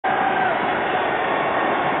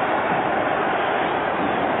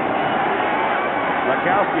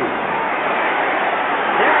Gronkowski.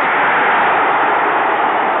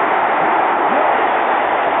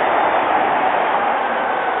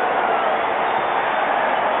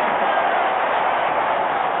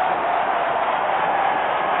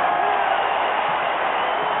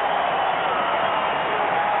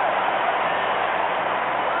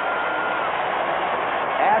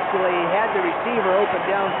 He had the receiver open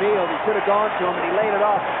downfield. He should have gone to him, and he laid it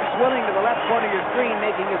off. Swilling to the left corner of your screen,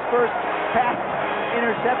 making his first pass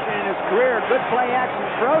interception in his career. Good play action,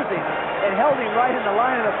 froze him, and held him right in the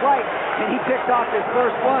line of the flight, and he picked off his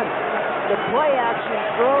first one. The play action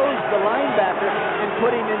froze the linebacker and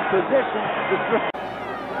put him in position to throw.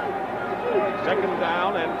 Second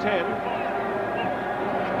down and 10.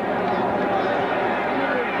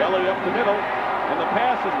 Kelly up the middle, and the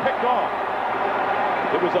pass is picked off.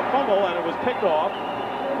 It was a fumble, and it was picked off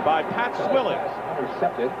by Pat Swilling.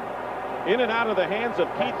 Intercepted. In and out of the hands of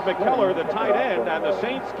Keith McKellar, the tight end, and the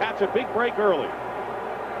Saints catch a big break early.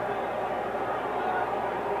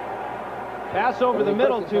 Pass over the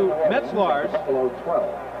middle to Metzlars.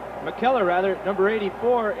 McKellar, rather, number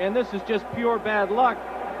 84, and this is just pure bad luck.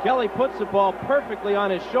 Kelly puts the ball perfectly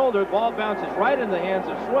on his shoulder. Ball bounces right in the hands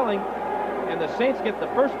of Swilling, and the Saints get the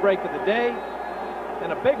first break of the day,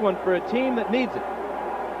 and a big one for a team that needs it.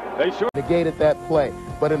 They sure negated that play.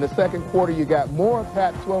 But in the second quarter, you got more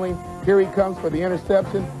Pat Swilling. Here he comes for the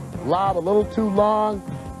interception. Lob a little too long,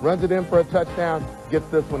 runs it in for a touchdown, gets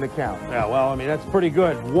this one to count. Yeah, well, I mean, that's pretty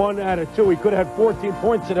good. 1 out of 2. He could have had 14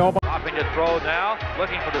 points at all. Dropping to throw now,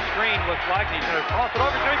 looking for the screen, looks like he's going to toss it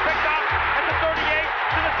over to him. Picked up at the 38,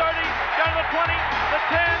 to the 30, down to the 20, the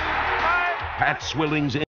 10, 5. Pat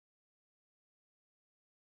Swilling's in.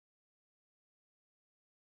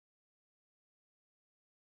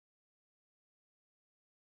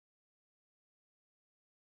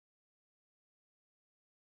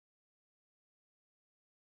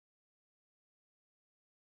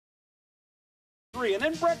 And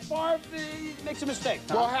then Brett Favre makes a mistake.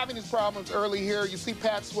 Well, having his problems early here, you see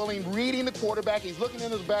Pat Swilling reading the quarterback. He's looking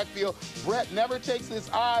into the backfield. Brett never takes his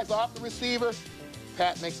eyes off the receiver.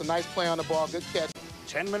 Pat makes a nice play on the ball. Good catch.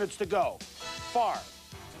 10 minutes to go. Favre,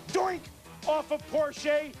 doink, off of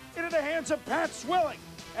Porsche into the hands of Pat Swilling.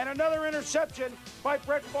 And another interception by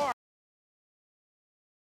Brett Favre.